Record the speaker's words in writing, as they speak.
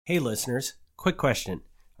Hey listeners, quick question.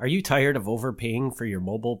 Are you tired of overpaying for your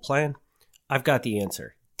mobile plan? I've got the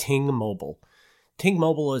answer. Ting Mobile. Ting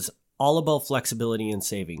Mobile is all about flexibility and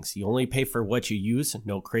savings. You only pay for what you use,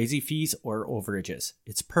 no crazy fees or overages.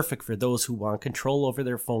 It's perfect for those who want control over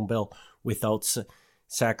their phone bill without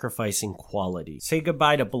sacrificing quality. Say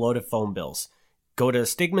goodbye to bloated phone bills. Go to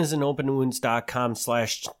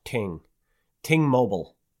stigmasandopenwounds.com/ting. Ting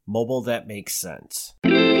Mobile. Mobile that makes sense.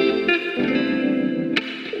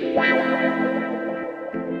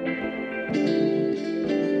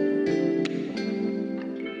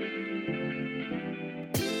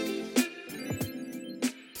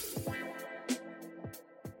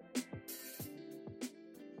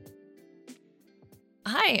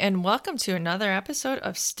 Hi, and welcome to another episode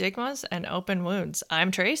of Stigmas and Open Wounds.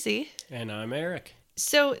 I'm Tracy. And I'm Eric.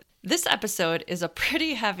 So, this episode is a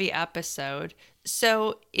pretty heavy episode.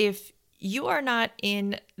 So, if you are not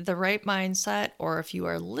in the right mindset, or if you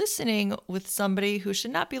are listening with somebody who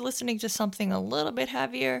should not be listening to something a little bit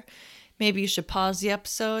heavier, maybe you should pause the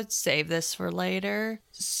episode, save this for later.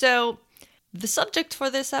 So, the subject for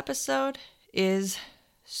this episode is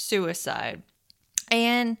suicide.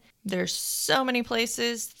 And there's so many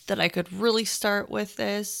places that I could really start with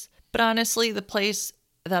this, but honestly, the place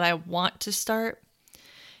that I want to start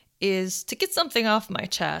is to get something off my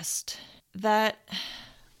chest. That,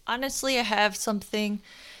 honestly, I have something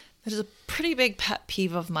that is a pretty big pet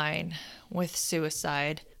peeve of mine with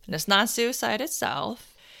suicide. And it's not suicide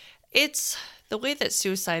itself. It's the way that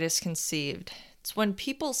suicide is conceived. It's when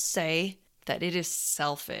people say that it is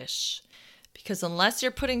selfish. Because unless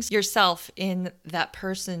you're putting yourself in that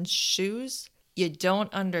person's shoes, you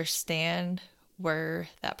don't understand where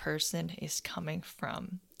that person is coming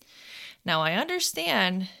from. Now, I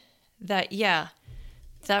understand that,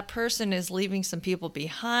 that person is leaving some people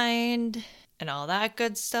behind and all that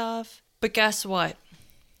good stuff. But guess what?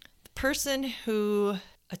 The person who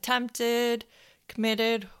attempted,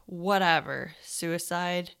 committed, whatever,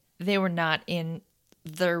 suicide, they were not in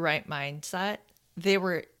their right mindset. They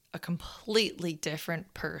were a completely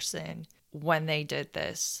different person when they did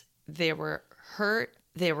this. They were hurt.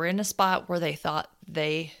 They were in a spot where they thought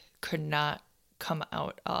they could not come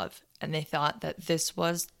out of, and they thought that this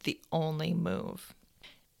was the only move.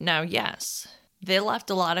 Now, yes, they left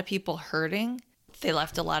a lot of people hurting. They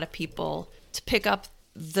left a lot of people to pick up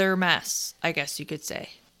their mess, I guess you could say.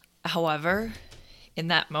 However, in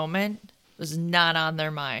that moment, it was not on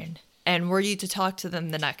their mind. And were you to talk to them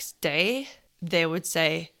the next day, they would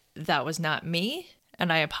say, "That was not me,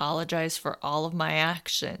 and I apologize for all of my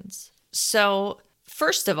actions." So,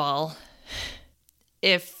 first of all,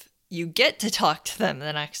 if you get to talk to them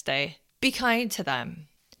the next day, be kind to them,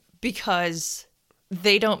 because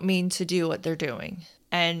they don't mean to do what they're doing.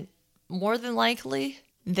 And more than likely,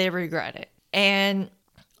 they regret it. And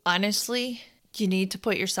honestly, you need to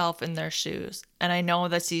put yourself in their shoes. And I know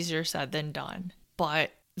that's easier said than done,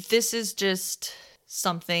 but this is just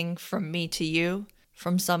something from me to you,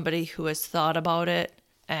 from somebody who has thought about it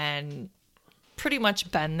and pretty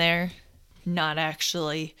much been there, not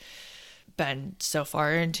actually been so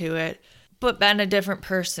far into it, but been a different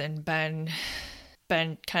person, been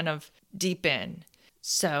kind of deep in.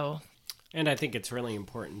 So, and I think it's really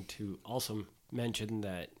important to also mention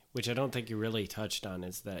that, which I don't think you really touched on,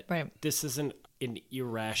 is that This isn't an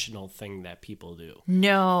irrational thing that people do.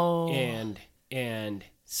 No. And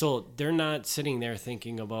so they're not sitting there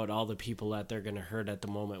thinking about all the people that they're going to hurt at the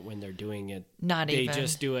moment when they're doing it. They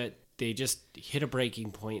just do it. They just hit a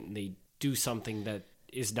breaking point and they do something that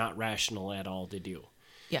is not rational at all to do.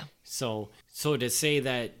 Yeah. So to say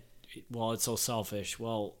that, well, it's so selfish,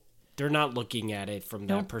 well, they're not looking at it from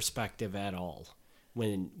that perspective at all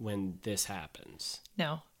when this happens.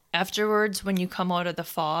 No. Afterwards, when you come out of the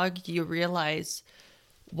fog, you realize,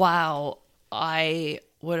 wow, I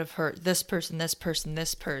would have hurt this person, this person,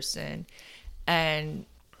 this person. And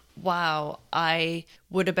wow, I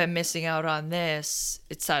would have been missing out on this,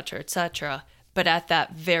 etc., etc. But at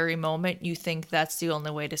that very moment, you think that's the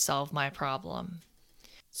only way to solve my problem.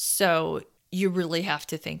 So you really have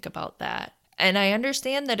to think about that. And I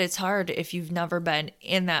understand that it's hard if you've never been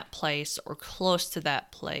in that place or close to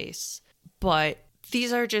that place. But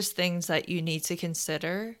these are just things that you need to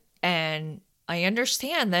consider. And I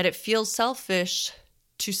understand that it feels selfish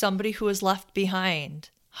to somebody who is left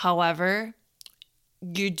behind. However,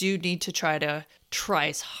 you do need to try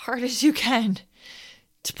as hard as you can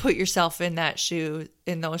to put yourself in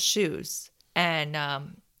those shoes, and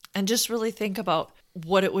just really think about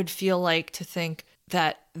what it would feel like to think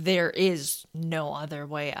that there is no other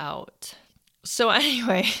way out. So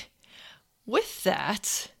anyway, with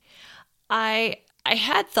that, I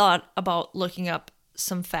had thought about looking up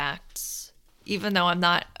some facts, even though I'm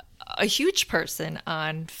not a huge person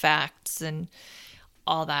on facts and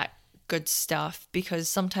all that good stuff, because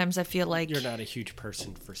sometimes I feel like you're not a huge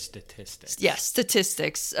person for statistics. Yeah,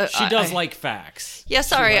 statistics. She does like facts. Yeah,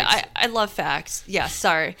 sorry. I love facts. Yeah,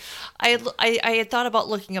 sorry. I had thought about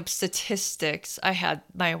looking up statistics. I had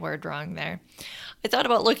my word wrong there. I thought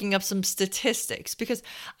about looking up some statistics because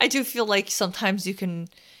I do feel like sometimes you can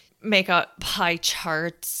make up pie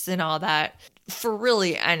charts and all that for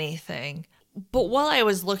really anything. But while I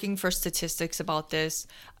was looking for statistics about this,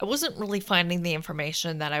 I wasn't really finding the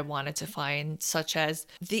information that I wanted to find, such as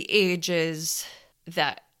the ages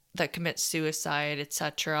that commit suicide,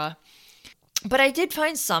 etc. But I did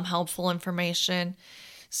find some helpful information,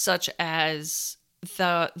 such as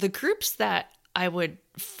the groups that I would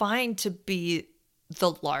find to be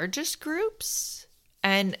the largest groups,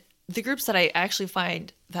 and the groups that I actually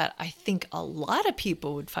find that I think a lot of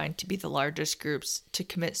people would find to be the largest groups to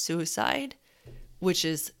commit suicide, which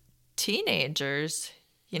is teenagers,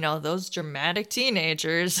 those dramatic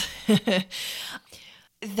teenagers.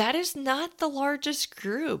 That is not the largest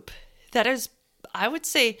group. That is, I would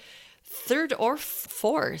say, third or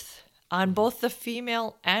fourth on both the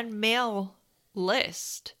female and male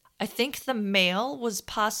list. I think the male was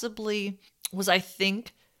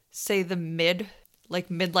say the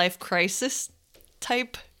midlife crisis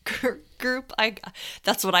type group.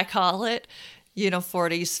 That's what I call it.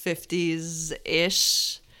 40s, 50s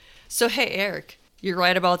ish. So, hey, Eric, you're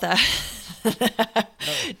right about that.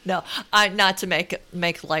 No, not to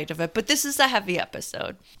make light of it, but this is a heavy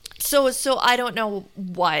episode. So I don't know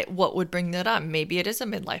what would bring that up. Maybe it is a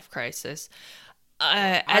midlife crisis.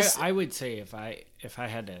 I would say if I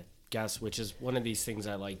had to guess, which is one of these things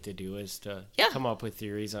I like to do, is to come up with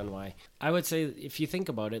theories on why. I would say if you think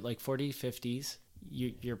about it, like 40s, 50s,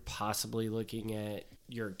 you're possibly looking at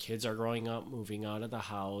your kids are growing up, moving out of the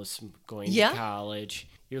house, going to college.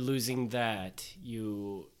 You're losing that.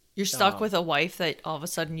 You're stuck with a wife that all of a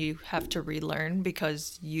sudden you have to relearn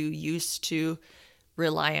because you used to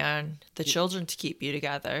rely on the children to keep you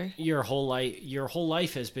together. Your whole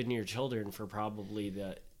life has been your children for probably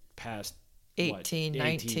the past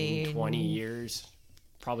 19, 20 years,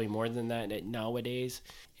 probably more than that nowadays.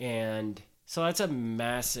 And so that's a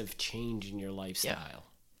massive change in your lifestyle.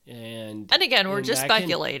 Yeah. And again, we're just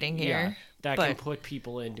speculating here. That can put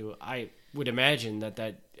people into, I would imagine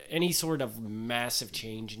that any sort of massive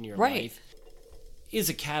change in your life is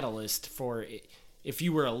a catalyst for, if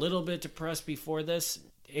you were a little bit depressed before this,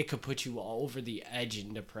 it could put you all over the edge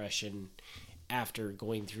in depression after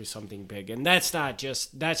going through something big. And that's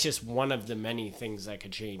just one of the many things that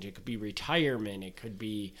could change. It could be retirement. It could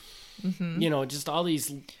be, just all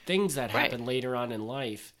these things that happen later on in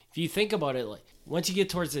life. If you think about it, like once you get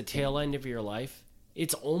towards the tail end of your life,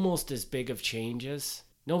 it's almost as big of changes.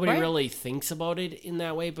 Nobody really thinks about it in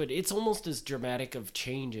that way, but it's almost as dramatic of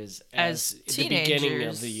changes as the beginning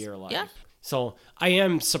of the year life. Yeah. So I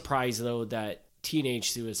am surprised, though, that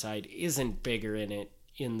teenage suicide isn't bigger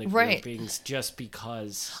in the groupings just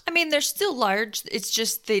because. I mean, they're still large. It's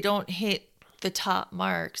just they don't hit the top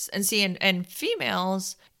marks. And see, and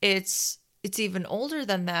females, it's even older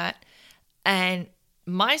than that. And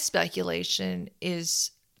my speculation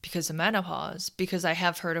is because of menopause, because I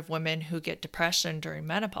have heard of women who get depression during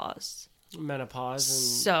menopause.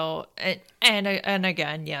 So, and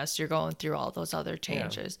again, yes, you're going through all those other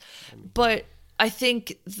changes. Yeah. But I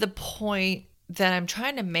think the point that I'm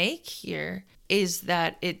trying to make here is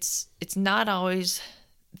that it's not always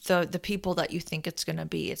the people that you think it's going to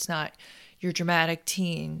be. It's not your dramatic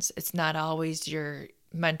teens. It's not always your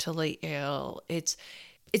mentally ill. It's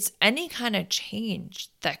any kind of change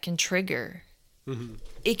that can trigger. Mm-hmm.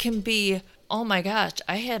 It can be, oh my gosh,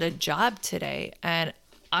 I had a job today and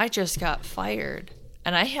I just got fired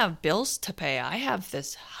and I have bills to pay. I have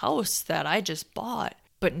this house that I just bought,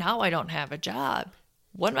 but now I don't have a job.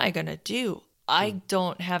 What am I going to do? I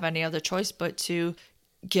don't have any other choice but to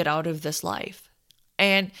get out of this life.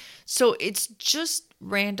 And so it's just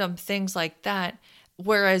random things like that.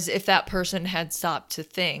 Whereas if that person had stopped to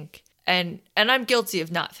think, and I'm guilty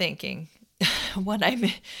of not thinking when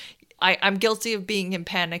I'm guilty of being in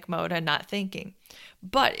panic mode and not thinking.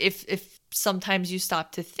 But if sometimes you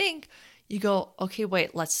stop to think, you go, okay,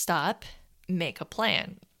 wait, let's stop, make a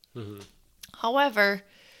plan. Mm-hmm. However,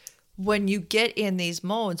 when you get in these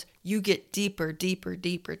modes, you get deeper,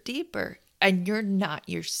 and you're not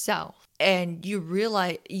yourself. And you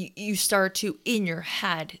realize, you start to, in your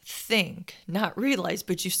head, think, not realize,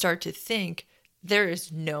 but you start to think, there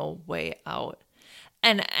is no way out.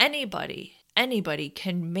 And anybody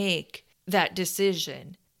can make that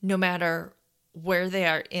decision, no matter where they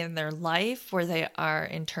are in their life, where they are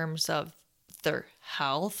in terms of their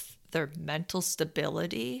health, their mental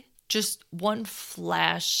stability. Just one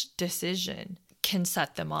flash decision can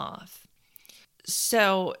set them off.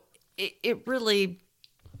 So it really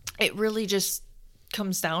just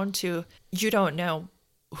comes down to, you don't know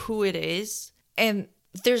who it is. And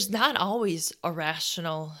there's not always a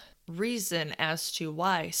rational reason as to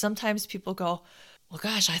why. Sometimes people go, well,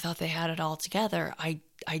 gosh, I thought they had it all together. I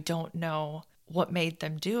don't know what made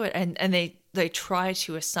them do it. And they try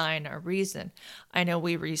to assign a reason. I know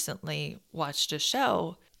we recently watched a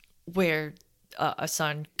show where a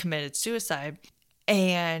son committed suicide,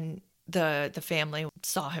 and the family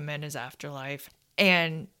saw him in his afterlife,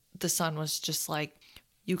 and the son was just like,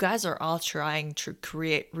 you guys are all trying to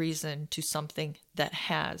create reason to something that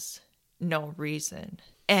has no reason.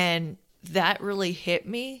 And that really hit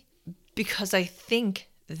me, because I think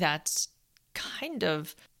that's kind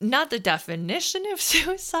of not the definition of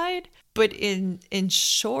suicide, but in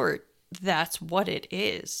short, that's what it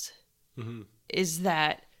is. Mm-hmm. Is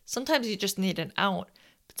that sometimes you just need an out,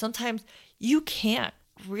 but sometimes you can't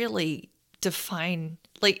really define,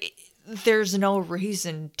 like, there's no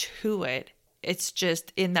reason to it. It's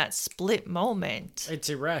just in that split moment. It's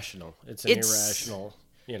irrational. It's an irrational,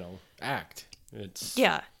 act.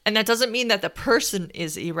 Yeah. And that doesn't mean that the person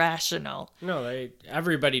is irrational. No,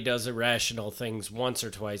 everybody does irrational things once or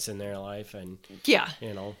twice in their life. And, yeah.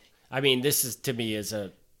 I mean, this is, to me, is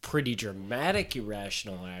a pretty dramatic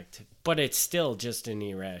irrational act, but it's still just an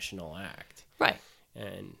irrational act. Right.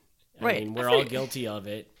 And, I mean, we're all guilty of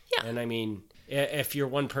it. Yeah. And, I mean, if you're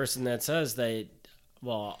one person that says that,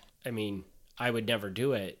 well, I mean, I would never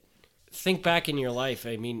do it. Think back in your life.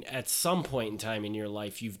 I mean, at some point in time in your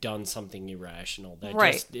life, you've done something irrational. That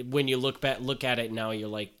right. Just, when you look at it now, you're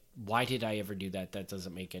like, why did I ever do that? That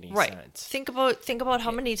doesn't make any right. sense. Think about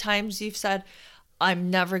how many times you've said, I'm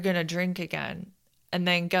never going to drink again. And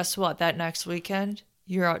then guess what? That next weekend,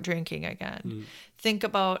 you're out drinking again. Mm. Think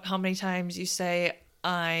about how many times you say,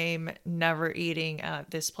 I'm never eating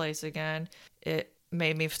at this place again. It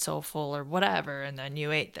made me so full or whatever. And then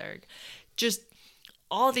you ate there. Just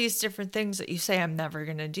all these different things that you say, I'm never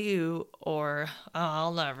going to do, or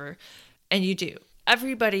I'll never, and you do.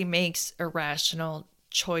 Everybody makes irrational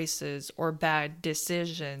choices or bad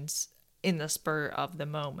decisions in the spur of the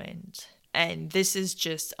moment. And this is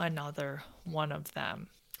just another one of them.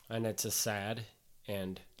 And it's a sad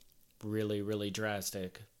and really, really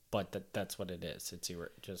drastic, but that's what it is. It's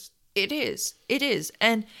just... It is.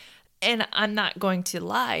 And I'm not going to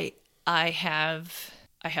lie. I have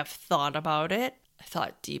thought about it. I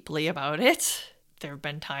thought deeply about it. There have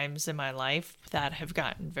been times in my life that have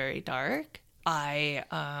gotten very dark. I've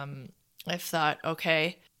thought,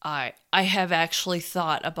 okay, I have actually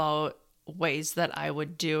thought about ways that I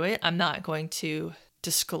would do it. I'm not going to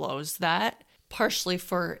disclose that, partially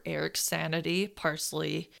for Eric's sanity,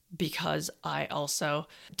 partially because I also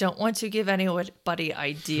don't want to give anybody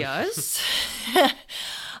ideas.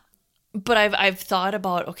 But I've thought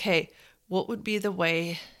about, okay, what would be the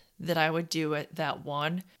way that I would do it that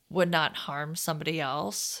one would not harm somebody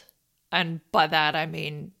else? And by that, I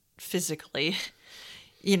mean physically,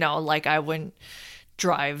 like I wouldn't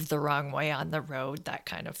drive the wrong way on the road, that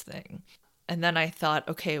kind of thing. And then I thought,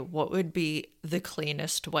 okay, what would be the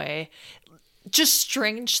cleanest way? Just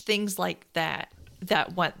strange things like that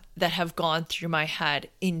have gone through my head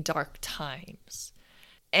in dark times.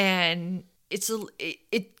 And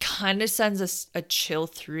it kind of sends a chill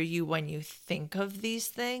through you when you think of these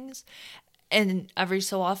things. And every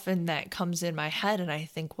so often that comes in my head and I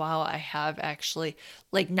think, wow, I have actually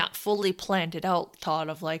not fully planned it out, thought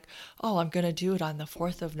of oh, I'm going to do it on the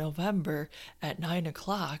 4th of November at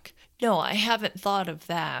 9:00. No, I haven't thought of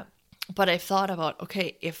that, but I've thought about,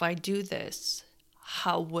 okay, if I do this,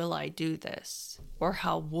 how will I do this? Or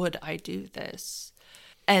how would I do this?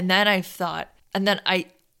 And then I've thought, and then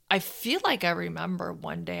I feel like I remember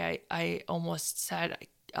one day I almost said,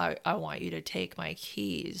 I want you to take my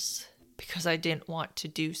keys because I didn't want to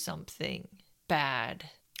do something bad.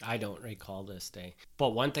 I don't recall this day. But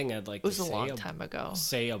one thing I'd like to say, it was a long time ago,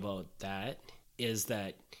 say about that is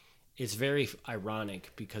that it's very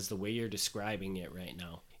ironic because the way you're describing it right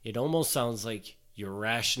now, it almost sounds like you're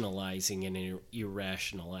rationalizing an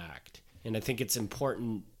irrational act. And I think it's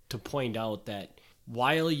important to point out that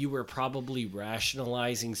while you were probably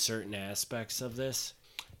rationalizing certain aspects of this,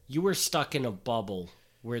 you were stuck in a bubble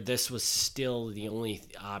where this was still the only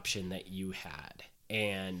option that you had.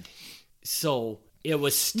 And so it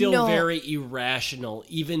was still very irrational,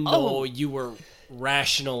 even though you were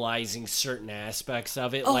rationalizing certain aspects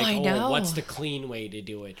of it. Oh, like, I know. what's the clean way to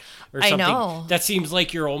do it? Or I something. know. That seems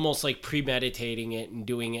like you're almost like premeditating it and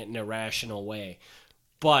doing it in a rational way.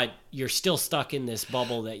 But you're still stuck in this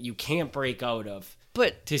bubble that you can't break out of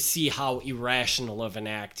But to see how irrational of an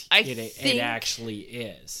act it actually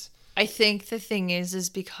is. I think the thing is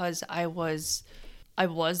because I was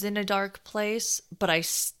in a dark place, but I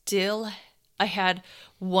had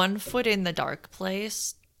one foot in the dark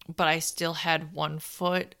place, but I still had one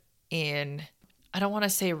foot in, I don't want to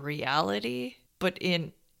say reality, but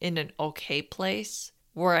in an okay place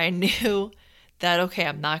where I knew that, okay,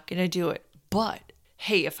 I'm not going to do it. But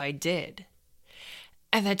hey, if I did,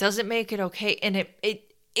 and that doesn't make it okay. And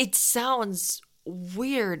it sounds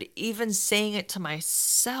weird even saying it to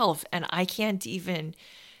myself, and I can't even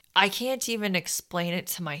explain it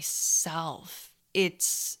to myself.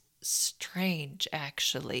 It's strange,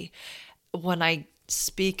 actually, when I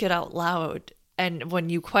speak it out loud. And when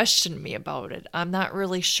you question me about it, I'm not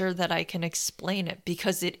really sure that I can explain it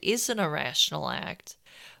because it is an irrational act.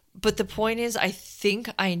 But the point is, I think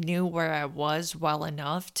I knew where I was well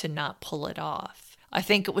enough to not pull it off. I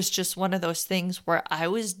think it was just one of those things where I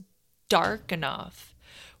was dark enough,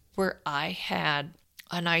 where I had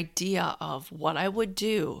an idea of what I would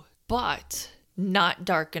do, but not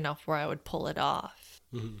dark enough where I would pull it off.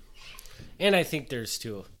 Mm-hmm. And I think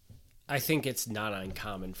I think it's not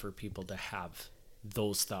uncommon for people to have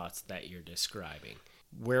those thoughts that you're describing.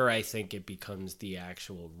 Where I think it becomes the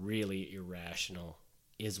actual really irrational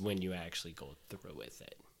is when you actually go through with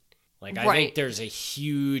it. Like, I think there's a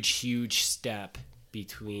huge step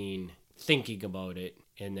between thinking about it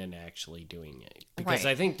and then actually doing it. Because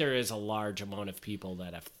I think there is a large amount of people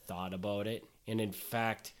that have thought about it. And in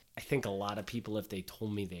fact, I think a lot of people, if they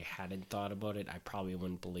told me they hadn't thought about it, I probably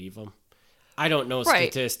wouldn't believe them. I don't know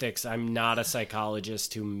statistics. I'm not a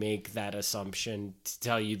psychologist to make that assumption to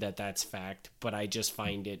tell you that that's fact, but I just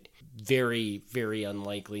find it very, very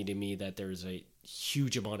unlikely to me that there's a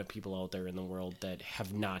huge amount of people out there in the world that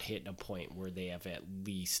have not hit a point where they have at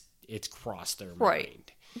least it's crossed their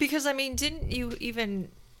mind. Because, I mean, didn't you even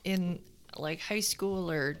in like high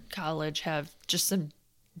school or college have just some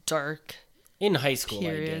dark in high school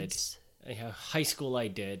periods? I did. High school I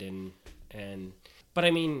did, but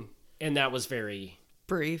I mean, and that was very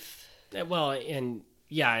brief. Well, and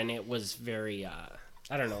it was very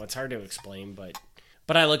I don't know, it's hard to explain, but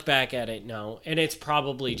I look back at it now, and it's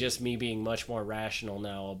probably just me being much more rational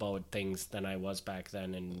now about things than I was back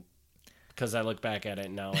then, and because I look back at it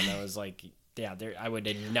now and I was like, yeah, I would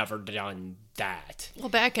have never done that. Well,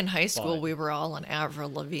 back in high school, we were all an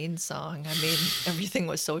Avril Lavigne song. I mean, everything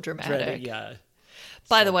was so dramatic. Yeah.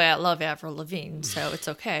 By the way, I love Avril Lavigne, so it's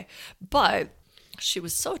okay. But she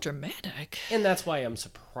was so dramatic. And that's why I'm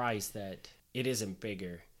surprised that it isn't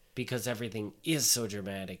bigger, because everything is so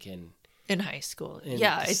dramatic in high school.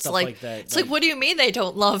 Yeah, it's like that. It's like, what do you mean they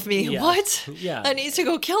don't love me? Yeah. What? Yeah. I need to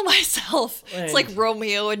go kill myself. It's like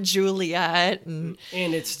Romeo and Juliet. And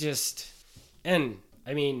it's just, and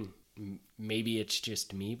I mean, maybe it's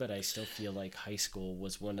just me, but I still feel like high school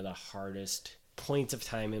was one of the hardest points of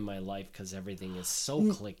time in my life because everything is so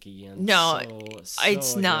cliquey and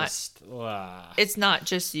it's not. It's not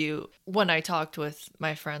just you. When I talked with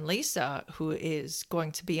my friend Lisa, who is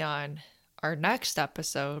going to be on our next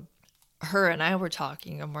episode, her and I were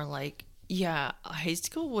talking and we're like, yeah, high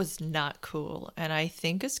school was not cool. And I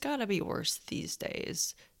think it's got to be worse these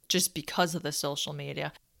days just because of the social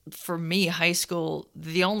media. For me, high school,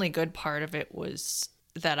 the only good part of it was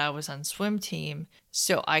that I was on swim team.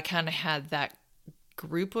 So I kind of had that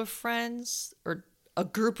group of friends, or a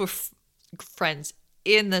group of friends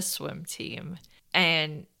in the swim team.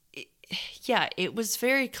 And it was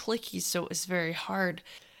very cliquey. So it was very hard.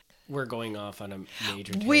 We're going off on a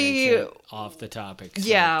major tangent off the topic.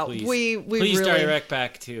 So please really direct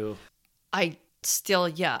back to. I still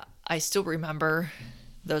remember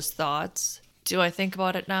those thoughts. Do I think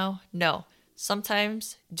about it now? No.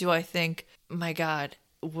 Sometimes do I think, my God,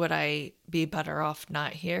 would I be better off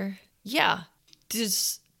not here? Yeah.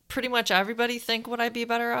 Does pretty much everybody think would I be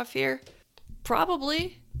better off here?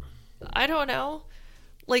 Probably. I don't know.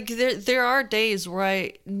 Like there are days where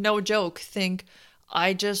I, no joke, think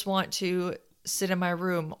I just want to sit in my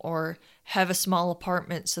room or have a small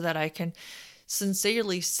apartment so that I can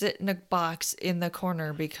sincerely sit in a box in the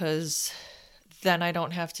corner, because then I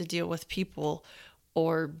don't have to deal with people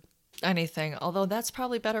or anything. Although that's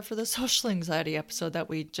probably better for the social anxiety episode that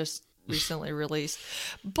we just recently released.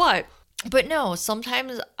 But no,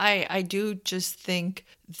 sometimes I do just think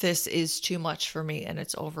this is too much for me and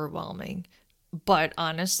it's overwhelming. But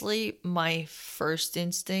honestly, my first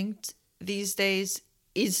instinct these days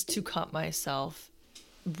is to cut myself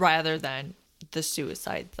rather than the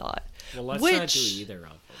suicide thought. Well, let's not do either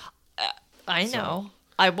of them. I know.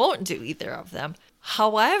 I won't do either of them.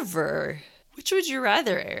 However, which would you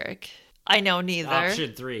rather, Eric? I know neither.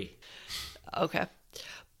 Option 3. Okay.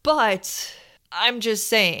 But I'm just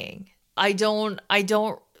saying, I don't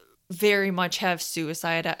very much have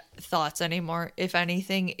suicide thoughts anymore. If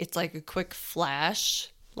anything, it's like a quick flash,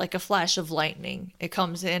 like a flash of lightning. It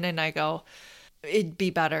comes in and I go, it'd be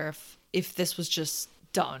better if this was just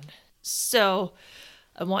done. So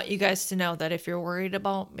I want you guys to know that if you're worried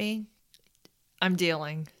about me, I'm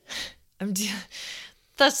dealing.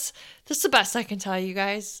 That's the best I can tell you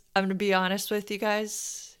guys. I'm going to be honest with you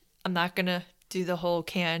guys. I'm not going to do the whole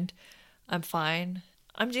canned, I'm fine.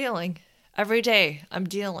 I'm dealing. Every day I'm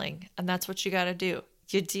dealing. And that's what you got to do.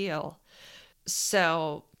 You deal.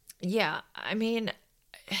 So, yeah, I mean,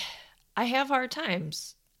 I have hard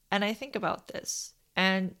times and I think about this.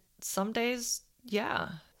 And some days,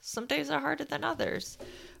 some days are harder than others.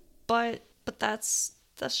 But that's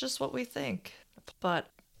just what we think. But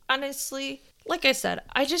honestly, like I said,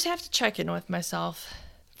 I just have to check in with myself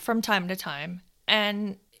from time to time.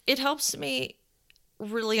 And it helps me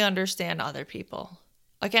really understand other people.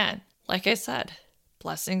 Again, like I said,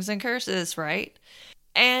 blessings and curses, right?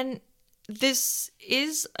 And this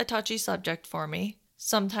is a touchy subject for me.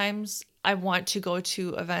 Sometimes I want to go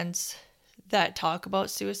to events that talk about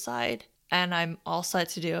suicide and I'm all set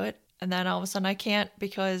to do it. And then all of a sudden I can't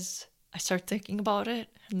because I start thinking about it.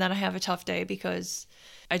 And then I have a tough day because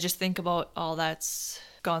I just think about all that's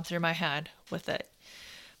gone through my head with it.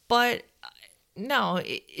 But no,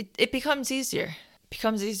 it becomes easier. It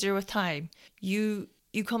becomes easier with time. You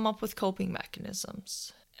come up with coping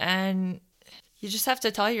mechanisms. And you just have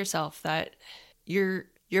to tell yourself that you're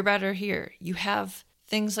better here. You have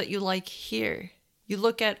things that you like here. You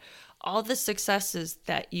look at all the successes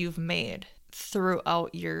that you've made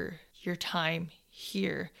throughout your time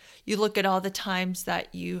here. You look at all the times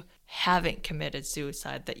that you haven't committed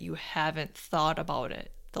suicide, that you haven't thought about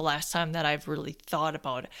it. The last time that I've really thought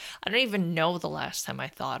about it. I don't even know the last time I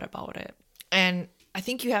thought about it. And I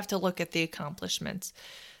think you have to look at the accomplishments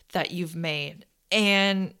that you've made.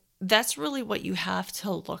 And that's really what you have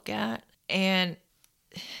to look at. And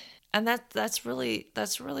that's really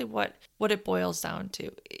what it boils down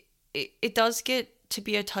to. It does get to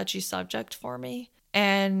be a touchy subject for me.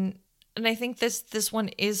 And I think this one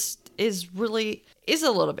is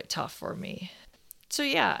a little bit tough for me. So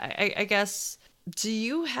yeah, I guess, do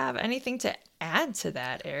you have anything to add to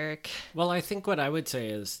that, Eric? Well, I think what I would say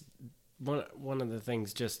is one of the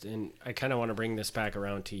things, I kind of want to bring this back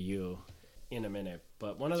around to you in a minute,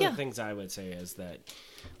 but one of the things I would say is that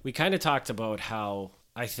we kind of talked about how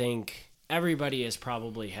I think everybody has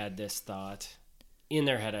probably had this thought in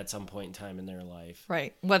their head at some point in time in their life.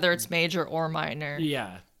 Right. Whether it's major or minor.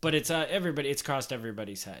 Yeah. But it's crossed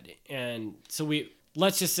everybody's head. And so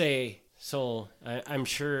let's just say, I'm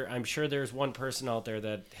sure there's one person out there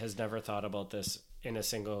that has never thought about this in a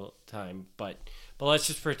single time, but let's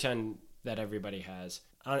just pretend that everybody has.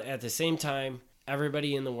 At the same time,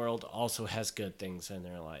 everybody in the world also has good things in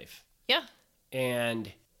their life. Yeah.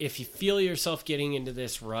 And if you feel yourself getting into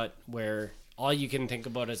this rut where all you can think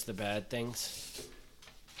about is the bad things,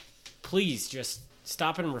 please just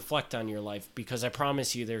stop and reflect on your life, because I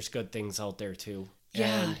promise you there's good things out there too.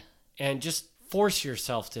 Yeah. And just force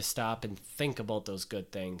yourself to stop and think about those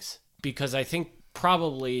good things, because I think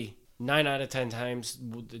probably 9 out of 10 times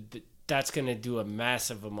that's going to do a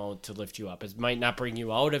massive amount to lift you up. It might not bring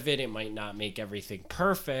you out of it. It might not make everything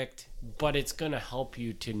perfect, but it's going to help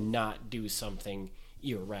you to not do something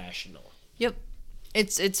irrational. Yep.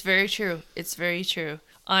 It's very true. It's very true.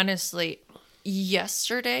 Honestly,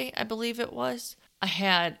 yesterday, I believe it was, I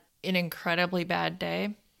had an incredibly bad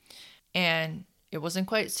day, and it wasn't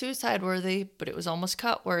quite suicide worthy, but it was almost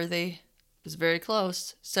cut worthy. It was very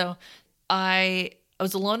close. So I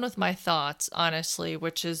was alone with my thoughts, honestly,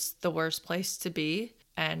 which is the worst place to be.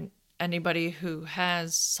 And anybody who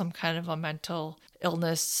has some kind of a mental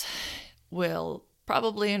illness will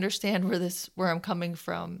probably understand where I'm coming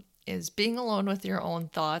from, is being alone with your own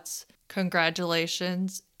thoughts.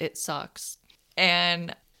 Congratulations, it sucks.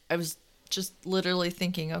 And I was just literally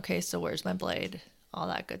thinking, okay, so where's my blade? All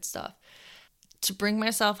that good stuff. To bring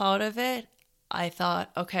myself out of it, I thought,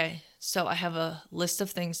 okay, so I have a list of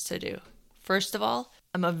things to do. First of all,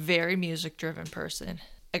 I'm a very music-driven person.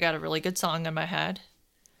 I got a really good song in my head.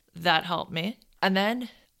 That helped me. And then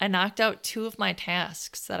I knocked out 2 of my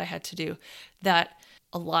tasks that I had to do that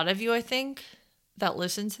a lot of you, I think, that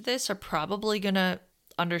listen to this are probably going to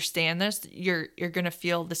understand this. You're going to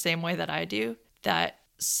feel the same way that I do, that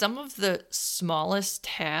some of the smallest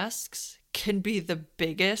tasks can be the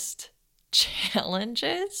biggest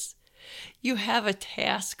challenges. You have a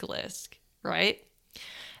task list, right?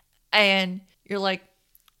 And you're like,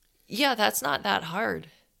 yeah, that's not that hard,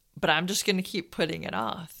 but I'm just going to keep putting it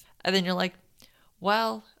off. And then you're like,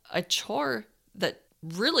 well, a chore that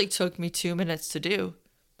really took me 2 minutes to do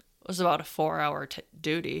was about a 4-hour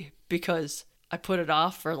duty because I put it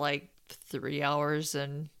off for like 3 hours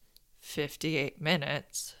and 58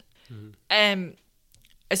 minutes. Mm-hmm. And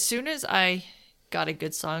as soon as I got a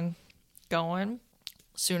good song going,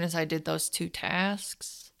 as soon as I did those 2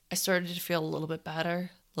 tasks, I started to feel a little bit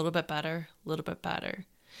better, a little bit better, a little bit better.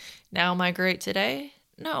 Now, am I great today?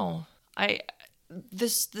 No.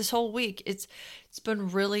 This whole week, I've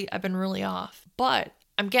been really off, but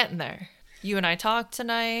I'm getting there. You and I talked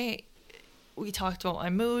tonight. We talked about my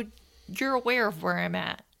mood. You're aware of where I'm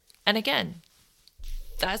at. And again,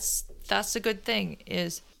 that's a good thing,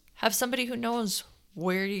 is have somebody who knows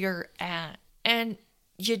where you're at. And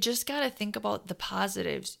you just got to think about the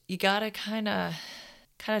positives. You got to kind of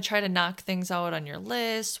try to knock things out on your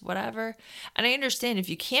list, whatever. And I understand if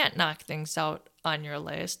you can't knock things out on your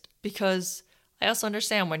list, because I also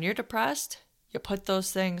understand when you're depressed, you put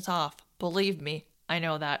those things off. Believe me, I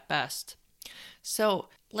know that best. So,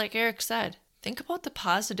 like Eric said, think about the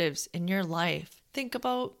positives in your life. Think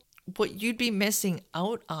about what you'd be missing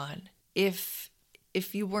out on if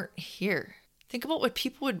you weren't here. Think about what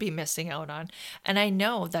people would be missing out on. And I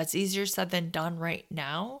know that's easier said than done right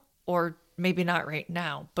now, or maybe not right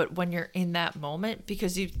now, but when you're in that moment,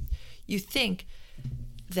 because you think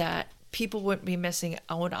that people wouldn't be missing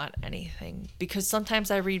out on anything. Because sometimes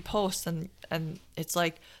I read posts and it's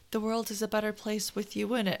like, the world is a better place with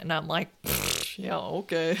you in it. And I'm like, yeah,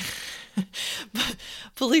 okay. But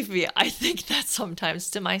believe me, I think that sometimes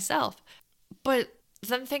to myself. But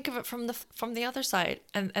then think of it from the other side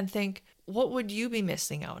and think, what would you be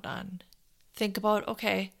missing out on? Think about,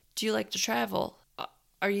 okay, do you like to travel?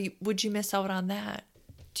 Would you miss out on that?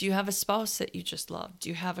 Do you have a spouse that you just love? Do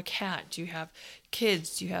you have a cat? Do you have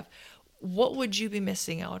kids? What would you be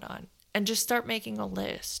missing out on? And just start making a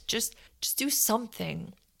list. Just do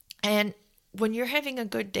something. And when you're having a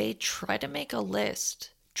good day, try to make a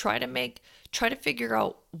list. Try to figure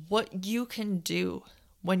out what you can do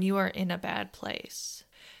when you are in a bad place.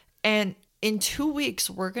 And in 2 weeks,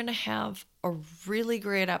 we're going to have a really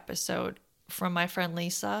great episode from my friend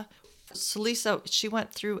Lisa. So Lisa, she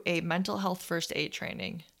went through a mental health first aid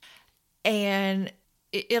training, and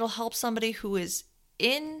it'll help somebody who is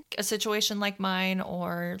in a situation like mine,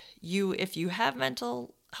 or if you have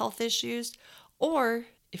mental health issues, or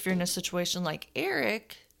if you're in a situation like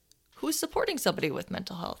Eric, who's supporting somebody with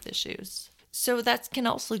mental health issues. So that can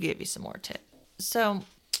also give you some more tips. So,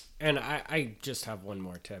 and I just have one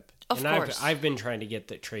more tip. Of course. I've been trying to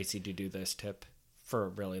get Tracy to do this tip for a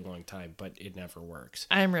really long time, but it never works.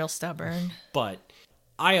 I'm real stubborn. But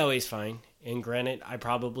I always find, and granted, I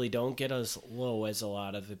probably don't get as low as a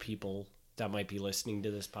lot of the people that might be listening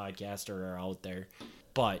to this podcast or are out there,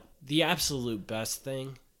 but the absolute best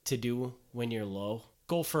thing to do when you're low,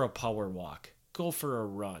 go for a power walk, go for a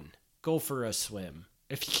run, go for a swim.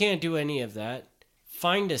 If you can't do any of that,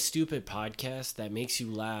 find a stupid podcast that makes you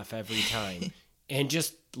laugh every time and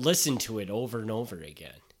just listen to it over and over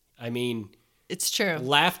again. I mean, it's true.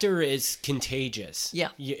 Laughter is contagious. Yeah.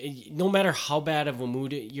 No matter how bad of a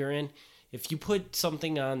mood you're in, if you put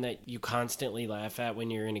something on that you constantly laugh at when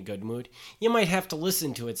you're in a good mood, you might have to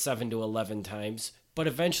listen to it 7 to 11 times, but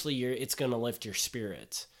eventually it's going to lift your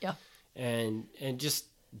spirits. Yeah. And just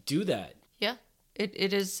do that. Yeah.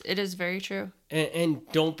 It is very true. And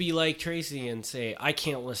don't be like Tracy and say, I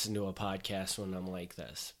can't listen to a podcast when I'm like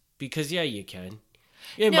this. Because, yeah, you can.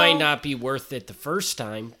 It might not be worth it the first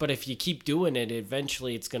time, but if you keep doing it,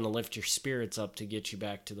 eventually it's going to lift your spirits up to get you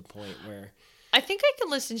back to the point where... I think I can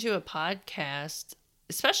listen to a podcast,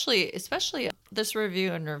 especially this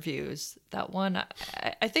review and reviews. That one,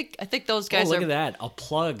 I think those guys look at that. A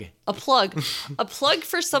plug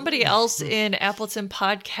for somebody else in Appleton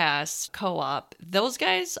Podcast Co-op. Those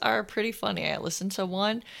guys are pretty funny. I listened to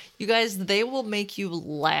one. You guys, they will make you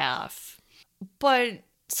laugh. But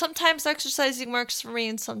sometimes exercising works for me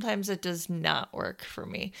and sometimes it does not work for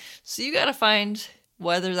me. So you got to find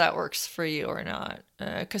whether that works for you or not.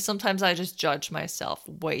 Because sometimes I just judge myself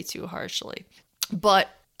way too harshly. But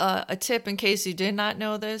a tip in case you did not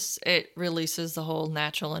know this, it releases the whole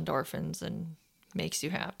natural endorphins and makes you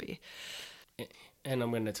happy. And I'm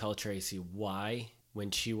going to tell Tracy why, when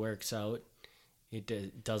she works out,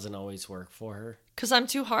 it doesn't always work for her. Because I'm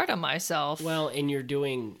too hard on myself. Well, and you're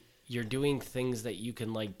doing things that you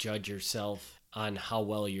can like judge yourself on how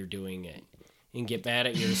well you're doing it. and get mad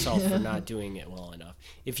at yourself for not doing it well enough.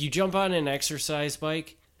 If you jump on an exercise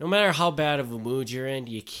bike, no matter how bad of a mood you're in,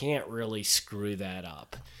 you can't really screw that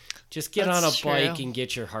up. Just get on a bike and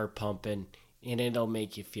get your heart pumping, and it'll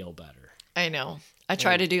make you feel better. I know. I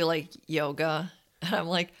try to do like yoga, and I'm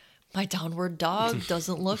like, my downward dog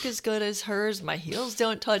doesn't look as good as hers. My heels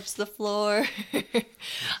don't touch the floor.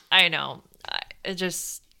 I know.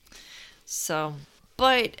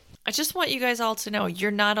 But I just want you guys all to know you're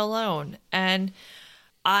not alone. And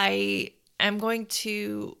I am going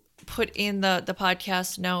to put in the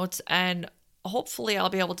podcast notes, and hopefully I'll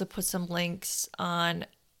be able to put some links on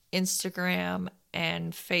Instagram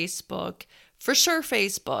and Facebook, for sure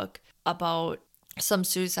Facebook, about some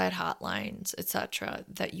suicide hotlines, etc.,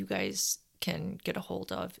 that you guys can get a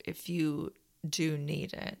hold of if you do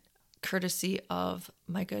need it, courtesy of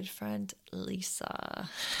my good friend Lisa.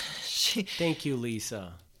 Thank you,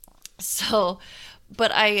 Lisa. So,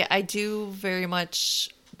 but I do very much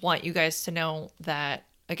want you guys to know that,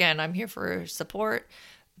 again, I'm here for support,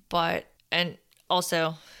 and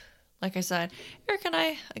also, like I said, Eric and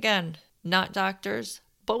I, again, not doctors,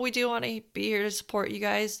 but we do want to be here to support you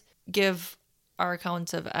guys, give our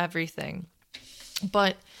accounts of everything.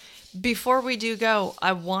 But before we do go,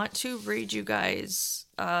 I want to read you guys,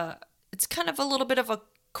 it's kind of a little bit of a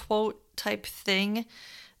quote type thing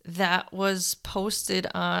that was posted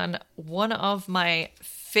on one of my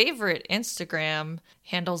favorite Instagram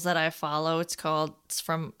handles that I follow. It's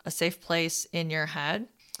from A Safe Place in Your Head.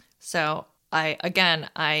 So I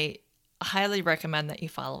highly recommend that you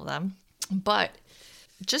follow them. But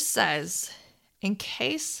it just says, in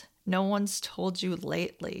case no one's told you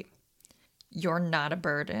lately, you're not a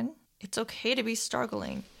burden. It's okay to be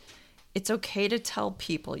struggling. It's okay to tell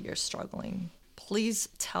people you're struggling. Please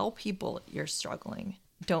tell people you're struggling.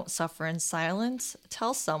 Don't suffer in silence.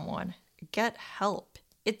 Tell someone. Get help.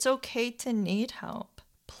 It's okay to need help.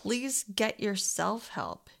 Please get yourself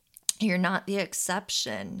help. You're not the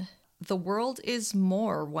exception. The world is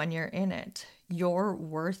more when you're in it. You're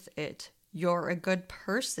worth it. You're a good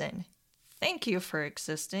person. Thank you for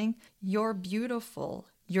existing. You're beautiful.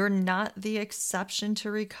 You're not the exception to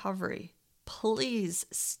recovery. Please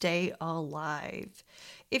stay alive.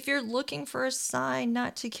 If you're looking for a sign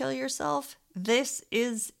not to kill yourself, this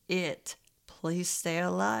is it. Please stay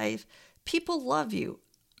alive. People love you.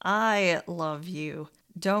 I love you.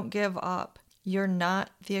 Don't give up. You're not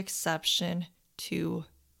the exception to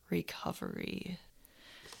recovery.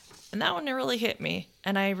 And that one really hit me.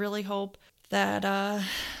 And I really hope that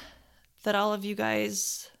all of you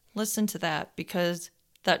guys listen to that, because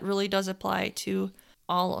that really does apply to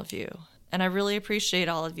all of you. And I really appreciate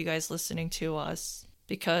all of you guys listening to us,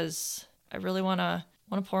 because I really want to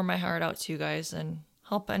pour my heart out to you guys and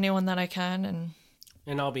help anyone that I can.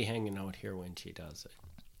 And I'll be hanging out here when she does it.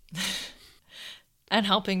 And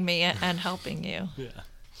helping me and helping you. Yeah.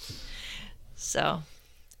 So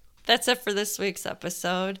that's it for this week's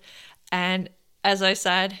episode. And as I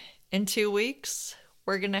said, in 2 weeks,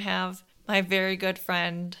 we're going to have my very good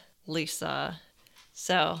friend, Lisa.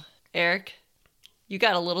 So, Eric, you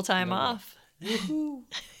got a little time off. Woohoo!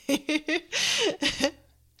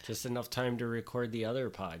 Just enough time to record the other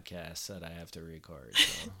podcasts that I have to record.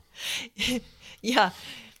 So. Yeah.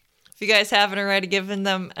 If you guys haven't already given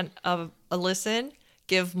them a listen,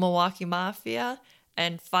 give Milwaukee Mafia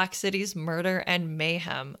and Fox City's Murder and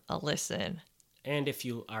Mayhem a listen. And if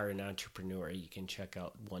you are an entrepreneur, you can check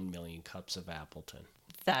out 1 Million Cups of Appleton.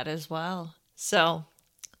 That as well. So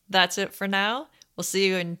that's it for now. We'll see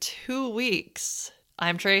you in 2 weeks.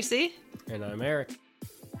 I'm Tracy. And I'm Eric.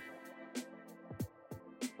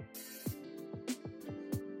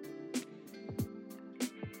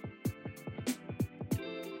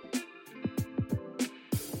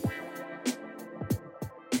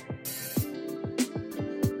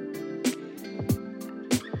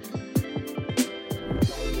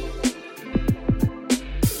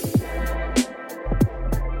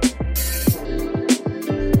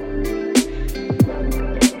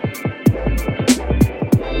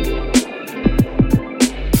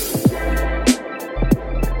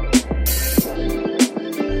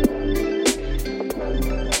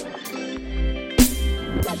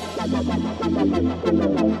 We'll be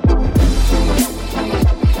right back.